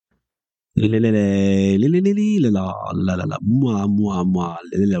Yeah, boy, boy.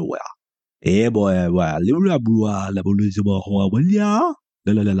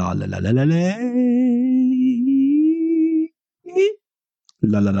 La la la la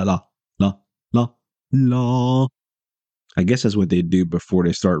la la la. I guess that's what they do before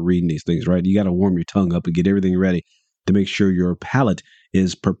they start reading these things, right? You got to warm your tongue up and get everything ready to make sure your palate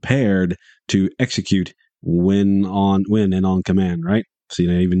is prepared to execute when and on command, right? See,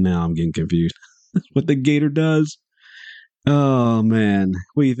 even now I'm getting confused. That's what the Gator does. Oh man,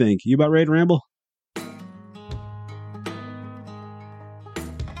 what do you think? You about ready to ramble?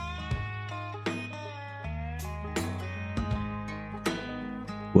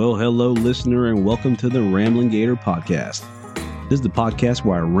 Well, hello, listener, and welcome to the Rambling Gator podcast. This is the podcast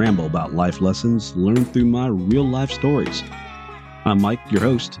where I ramble about life lessons learned through my real life stories. I'm Mike, your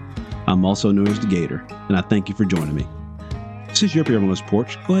host. I'm also known as the Gator, and I thank you for joining me. Since you're up here on this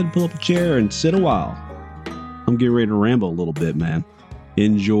porch, go ahead and pull up a chair and sit a while. I'm getting ready to ramble a little bit, man.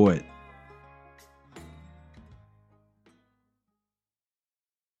 Enjoy it.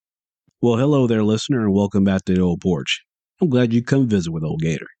 Well, hello there, listener, and welcome back to the old porch. I'm glad you come visit with old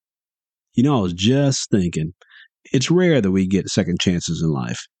Gator. You know, I was just thinking, it's rare that we get second chances in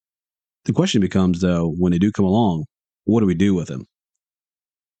life. The question becomes, though, when they do come along, what do we do with them?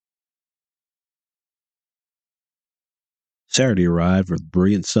 Saturday arrived with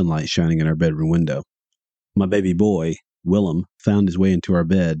brilliant sunlight shining in our bedroom window. My baby boy, Willem, found his way into our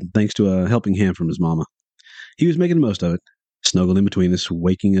bed thanks to a helping hand from his mama. He was making the most of it, snuggled in between us,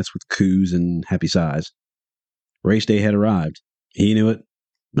 waking us with coos and happy sighs. Race day had arrived. He knew it.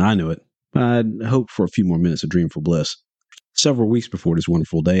 I knew it. I'd hoped for a few more minutes of dreamful bliss. Several weeks before this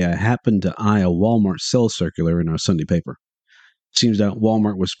wonderful day, I happened to eye a Walmart sales circular in our Sunday paper. Seems that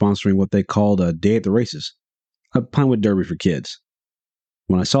Walmart was sponsoring what they called a day at the races, a Pinewood Derby for kids.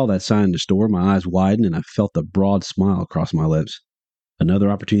 When I saw that sign in the store, my eyes widened and I felt a broad smile across my lips. Another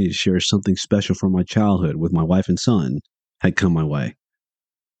opportunity to share something special from my childhood with my wife and son had come my way.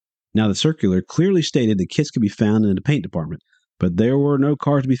 Now, the circular clearly stated that kits could be found in the paint department, but there were no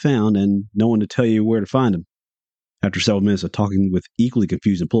cars to be found and no one to tell you where to find them. After several minutes of talking with equally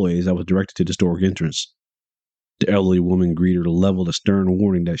confused employees, I was directed to the store entrance. The elderly woman greeter leveled a stern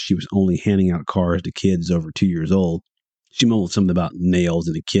warning that she was only handing out cars to kids over 2 years old. She mumbled something about nails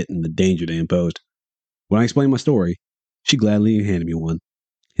in the kit and the danger they imposed. When I explained my story, she gladly handed me one.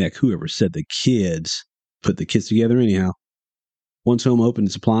 Heck, whoever said the kids put the kits together anyhow. Once home, opened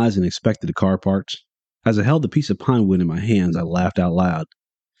the supplies and inspected the car parts. As I held the piece of pine wood in my hands, I laughed out loud.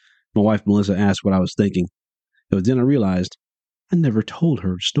 My wife, Melissa, asked what I was thinking. It was then I realized I never told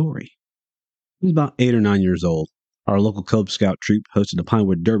her the story. I was about 8 or 9 years old. Our local Cub Scout troop hosted a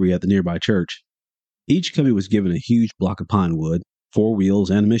Pinewood Derby at the nearby church. Each cubby was given a huge block of pine wood, 4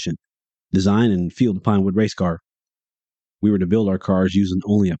 wheels, and a mission. Design and field the Pinewood race car. We were to build our cars using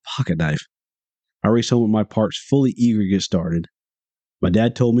only a pocket knife. I raced home with my parts fully eager to get started. My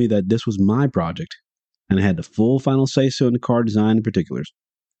dad told me that this was my project, and I had the full final say-so in the car design and particulars.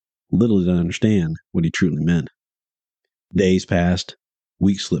 Little did I understand what he truly meant. Days passed,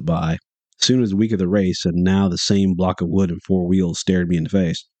 weeks slipped by. Soon as the week of the race, and now the same block of wood and 4 wheels stared me in the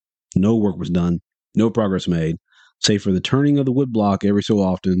face. No work was done, no progress made, save for the turning of the wood block every so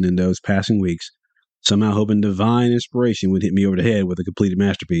often in those passing weeks, somehow hoping divine inspiration would hit me over the head with a completed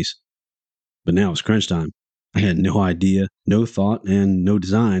masterpiece. But now it was crunch time. I had no idea, no thought, and no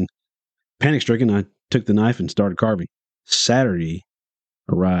design. Panic-stricken, I took the knife and started carving. Saturday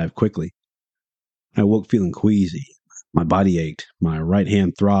arrived quickly. I woke feeling queasy. My body ached. My right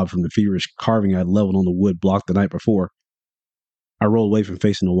hand throbbed from the feverish carving I'd leveled on the wood block the night before. I rolled away from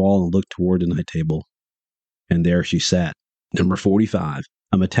facing the wall and looked toward the night table. And there she sat, number 45,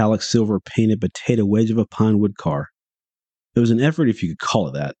 a metallic silver painted potato wedge of a pine wood car. It was an effort if you could call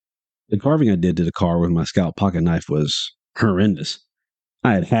it that. The carving I did to the car with my Scout pocket knife was horrendous.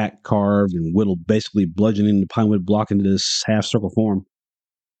 I had hacked, carved, and whittled, basically bludgeoning the pine wood block into this half-circle form.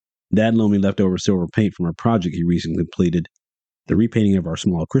 Dad loaned me leftover silver paint from a project he recently completed, the repainting of our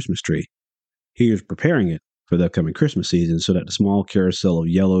small Christmas tree. He was preparing it for the upcoming Christmas season so that the small carousel of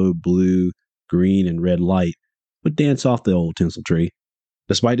yellow, blue, green, and red light would dance off the old tinsel tree.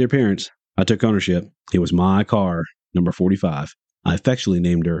 Despite their appearance, I took ownership. It was my car, number 45. I affectionately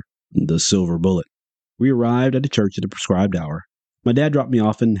named her the Silver Bullet. We arrived at the church at the prescribed hour. My dad dropped me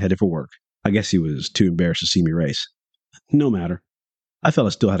off and headed for work. I guess he was too embarrassed to see me race. No matter. I felt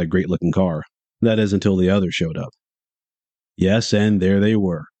I still had a great-looking car. That is, until the others showed up. Yes, and there they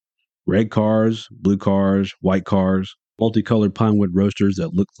were. Red cars, blue cars, white cars, multicolored pine wood roasters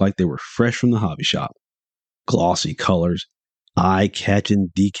that looked like they were fresh from the hobby shop. Glossy colors,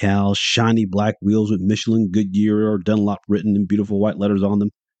 Eye-catching decals, shiny black wheels with Michelin, Goodyear, or Dunlop written in beautiful white letters on them.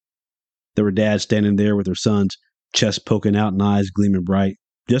 There were dads standing there with their sons, chests poking out and eyes gleaming bright,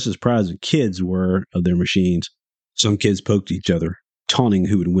 just as proud as the kids were of their machines. Some kids poked each other, taunting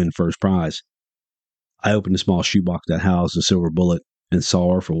who would win first prize. I opened a small shoebox that housed a silver bullet and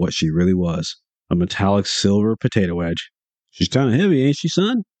saw her for what she really was, a metallic silver potato wedge. "She's kind of heavy, ain't she,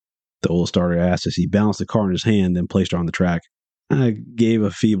 son?" the oil starter asked as he balanced the car in his hand, then placed her on the track. I gave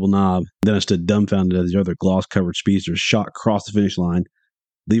a feeble nod. Then I stood dumbfounded as the other gloss-covered speedsters shot across the finish line,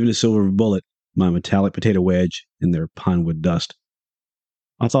 leaving the silver bullet, my metallic potato wedge, in their pinewood dust.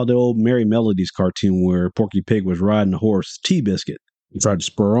 I thought the old Merry Melodies cartoon where Porky Pig was riding a horse, Tea-Biscuit. He tried to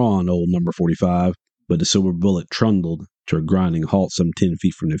spur on old number 45, but the silver bullet trundled to a grinding halt some 10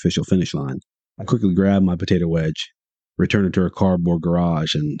 feet from the official finish line. I quickly grabbed my potato wedge, returned it to her cardboard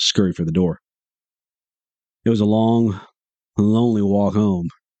garage, and scurried for the door. It was a long, lonely walk home.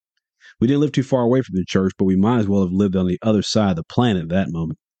 We didn't live too far away from the church, but we might as well have lived on the other side of the planet at that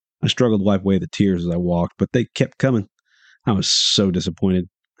moment. I struggled to wipe away the tears as I walked, but they kept coming. I was so disappointed.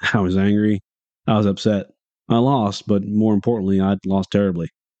 I was angry. I was upset. I lost, but more importantly, I'd lost terribly.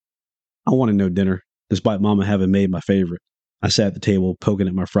 I wanted no dinner, despite Mama having made my favorite. I sat at the table, poking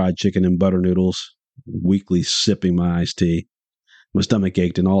at my fried chicken and butter noodles, weakly sipping my iced tea. My stomach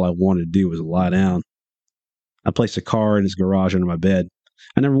ached, and all I wanted to do was lie down. I placed a car in his garage under my bed.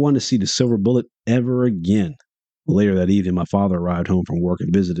 I never wanted to see the silver bullet ever again. Later that evening, my father arrived home from work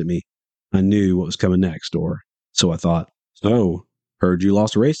and visited me. I knew what was coming next, or so I thought. "So, heard you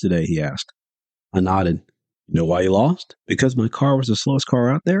lost a race today," he asked. I nodded. "You know why you lost?" "Because my car was the slowest car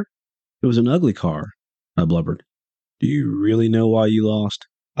out there." "It was an ugly car," I blubbered. "Do you really know why you lost?"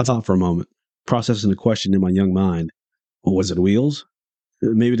 I thought for a moment, processing the question in my young mind. Well, was it wheels?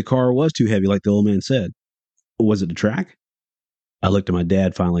 Maybe the car was too heavy, like the old man said. Was it the track? I looked at my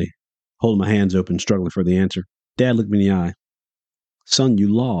dad finally, holding my hands open, struggling for the answer. Dad looked me in the eye. "Son, you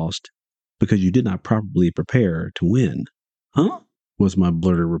lost because you did not properly prepare to win." "Huh?" was my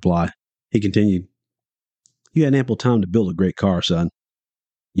blurted reply. He continued, "You had ample time to build a great car, son.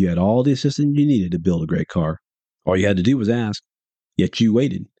 You had all the assistance you needed to build a great car. All you had to do was ask. Yet you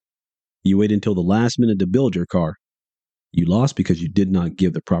waited. You waited until the last minute to build your car. You lost because you did not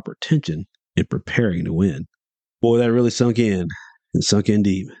give the proper attention in preparing to win." Boy, that really sunk in. It sunk in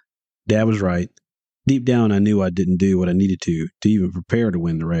deep. Dad was right. Deep down, I knew I didn't do what I needed to even prepare to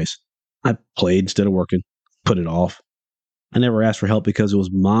win the race. I played instead of working, put it off. I never asked for help because it was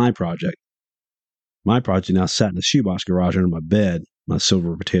my project. My project now sat in the shoebox garage under my bed, my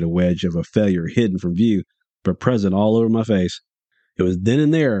silver potato wedge of a failure hidden from view, but present all over my face. It was then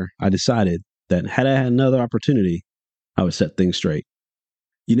and there I decided that had I had another opportunity, I would set things straight.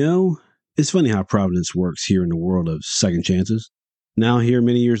 You know, it's funny how Providence works here in the world of second chances. Now here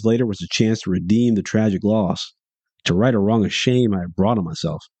many years later was a chance to redeem the tragic loss, to right a wrong of shame I had brought on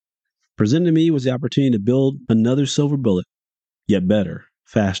myself. Presented to me was the opportunity to build another silver bullet, yet better,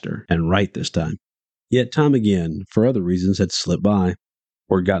 faster, and right this time. Yet time again, for other reasons, had slipped by,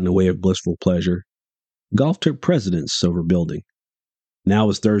 or got in the way of blissful pleasure. Golf took precedence over building. Now it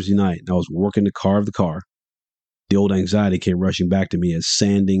was Thursday night, and I was working to carve the car. The old anxiety came rushing back to me as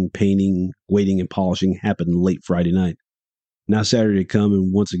sanding, painting, waiting, and polishing happened late Friday night. Now Saturday had come,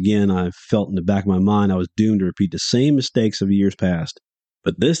 and once again I felt in the back of my mind I was doomed to repeat the same mistakes of years past.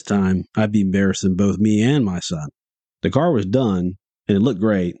 But this time, I'd be embarrassing both me and my son. The car was done, and it looked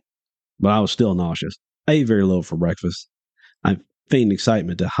great, but I was still nauseous. I ate very little for breakfast. I feigned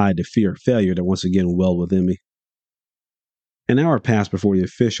excitement to hide the fear of failure that once again welled within me. An hour passed before the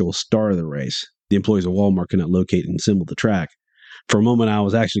official start of the race. The employees of Walmart could not locate and assemble the track. For a moment, I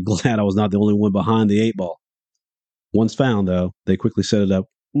was actually glad I was not the only one behind the 8-ball. Once found, though, they quickly set it up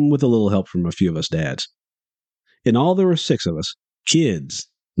with a little help from a few of us dads. In all, there were 6 of us. Kids,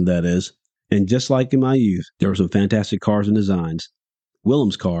 that is. And just like in my youth, there were some fantastic cars and designs.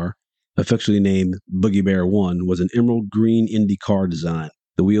 Willem's car, affectionately named Boogie Bear 1, was an emerald green Indy car design.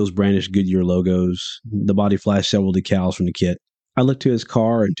 The wheels brandished Goodyear logos. The body flashed several decals from the kit. I looked to his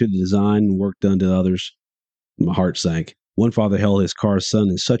car and to the design and work done to others. My heart sank. One father held his car's son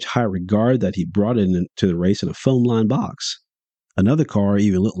in such high regard that he brought it into the race in a foam-lined box. Another car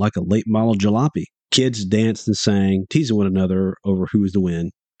even looked like a late-model jalopy. Kids danced and sang, teasing one another over who was to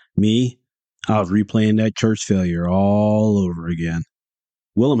win. Me, I was replaying that church failure all over again.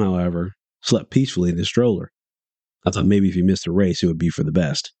 Willem, however, slept peacefully in his stroller. I thought maybe if he missed the race, it would be for the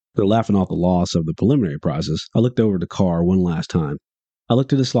best. After laughing off the loss of the preliminary prizes, I looked over the car one last time. I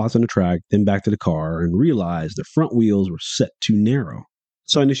looked at the slots on the track, then back to the car, and realized the front wheels were set too narrow.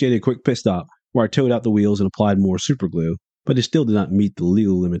 So I initiated a quick pit stop, where I towed out the wheels and applied more superglue, but it still did not meet the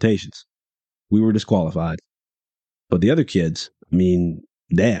legal limitations. We were disqualified. But the other kids,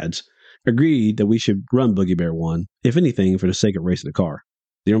 dads, agreed that we should run Boogie Bear 1, if anything, for the sake of racing the car.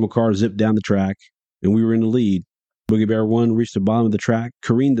 The normal car zipped down the track, and we were in the lead. Boogie Bear 1 reached the bottom of the track,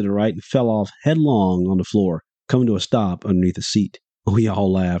 careened to the right, and fell off headlong on the floor, coming to a stop underneath a seat. We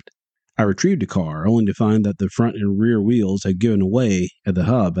all laughed. I retrieved the car, only to find that the front and rear wheels had given way at the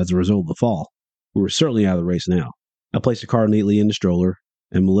hub as a result of the fall. We were certainly out of the race now. I placed the car neatly in the stroller,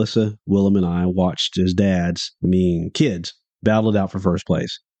 and Melissa, Willem, and I watched as kids, battled it out for first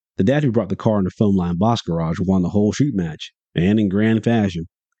place. The dad who brought the car in the foam line box garage won the whole shoot match, and in grand fashion.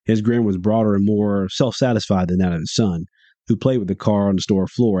 His grin was broader and more self-satisfied than that of his son, who played with the car on the store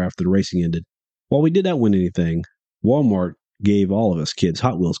floor after the racing ended. While we did not win anything, Walmart gave all of us kids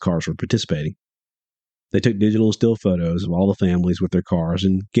Hot Wheels cars for participating. They took digital still photos of all the families with their cars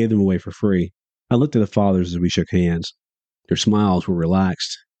and gave them away for free. I looked at the fathers as we shook hands. Their smiles were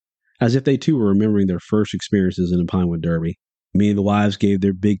relaxed, as if they too were remembering their first experiences in the Pinewood Derby. Me and the wives gave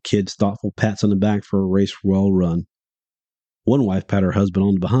their big kids thoughtful pats on the back for a race well run. One wife patted her husband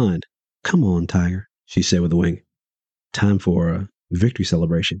on the behind. "Come on, Tiger," she said with a wink. "Time for a victory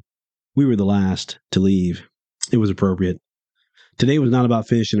celebration." We were the last to leave. It was appropriate. Today was not about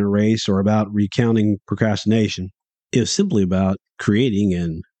finishing a race or about recounting procrastination. It was simply about creating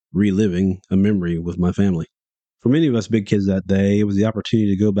and reliving a memory with my family. For many of us big kids that day, it was the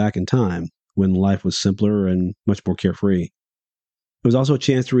opportunity to go back in time when life was simpler and much more carefree. It was also a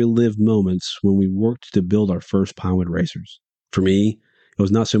chance to relive moments when we worked to build our first Pinewood racers. For me, it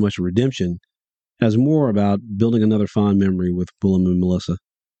was not so much a redemption as more about building another fond memory with Willem and Melissa.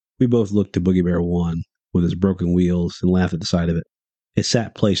 We both looked to Boogie Bear 1 with its broken wheels and laughed at the sight of it. It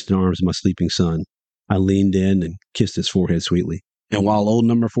sat placed in arms of my sleeping son. I leaned in and kissed his forehead sweetly. And while old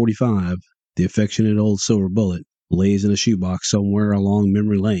number 45, the affectionate old silver bullet, lays in a shoebox somewhere along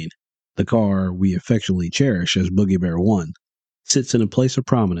memory lane, the car we affectionately cherish as Boogie Bear 1 sits in a place of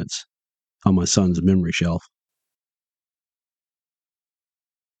prominence on my son's memory shelf.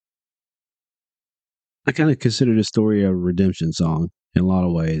 I kind of consider this story a redemption song in a lot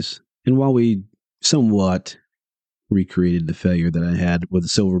of ways. And while we somewhat recreated the failure that I had with the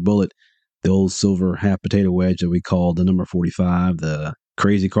silver bullet, the old silver half potato wedge that we called the number 45, the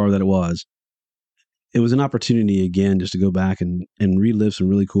crazy car that it was an opportunity again just to go back and relive some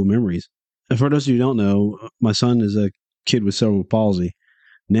really cool memories. And for those of you who don't know, my son is a kid with cerebral palsy.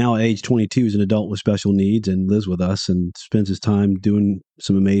 Now at age 22, he's an adult with special needs and lives with us and spends his time doing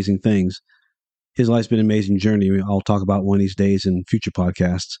some amazing things. His life's been an amazing journey. I'll talk about one of these days in future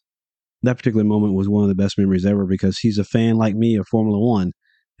podcasts. That particular moment was one of the best memories ever because he's a fan like me of Formula One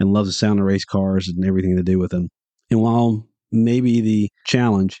and loves the sound of race cars and everything to do with them. And while maybe the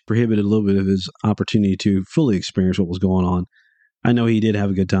challenge prohibited a little bit of his opportunity to fully experience what was going on, I know he did have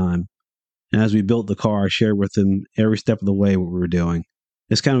a good time. And as we built the car, I shared with him every step of the way what we were doing.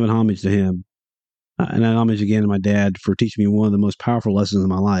 It's kind of an homage to him. And an homage again to my dad for teaching me one of the most powerful lessons in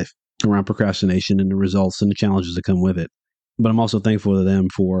my life around procrastination and the results and the challenges that come with it. But I'm also thankful to them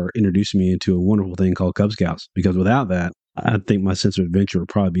for introducing me into a wonderful thing called Cub Scouts, because without that, I think my sense of adventure would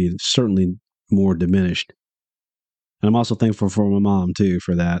probably be certainly more diminished. And I'm also thankful for my mom, too,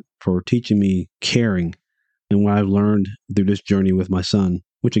 for that, for teaching me caring and what I've learned through this journey with my son,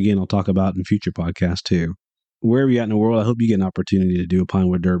 which, again, I'll talk about in future podcasts, too. Wherever you're at in the world, I hope you get an opportunity to do a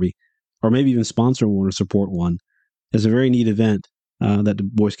Pinewood Derby, or maybe even sponsor one or support one. It's a very neat event that the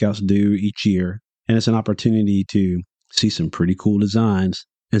Boy Scouts do each year, and it's an opportunity to see some pretty cool designs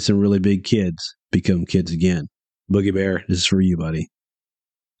and some really big kids become kids again. Boogie Bear, this is for you, buddy.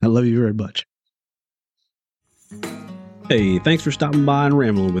 I love you very much. Hey, thanks for stopping by and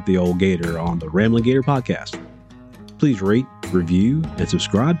rambling with the old Gator on the Rambling Gator podcast. Please rate, review, and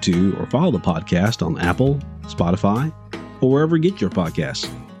subscribe to or follow the podcast on Apple, Spotify, or wherever you get your podcasts.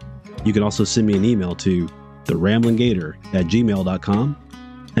 You can also send me an email to theramblinggator@gmail.com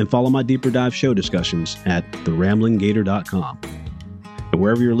and follow my deeper dive show discussions at theramblinggator.com. And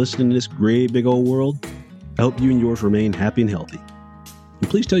wherever you're listening to this great big old world, I hope you and yours remain happy and healthy. And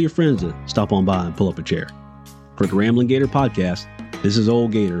please tell your friends to stop on by and pull up a chair. For the Rambling Gator podcast, this is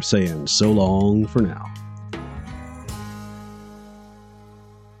Old Gator saying so long for now.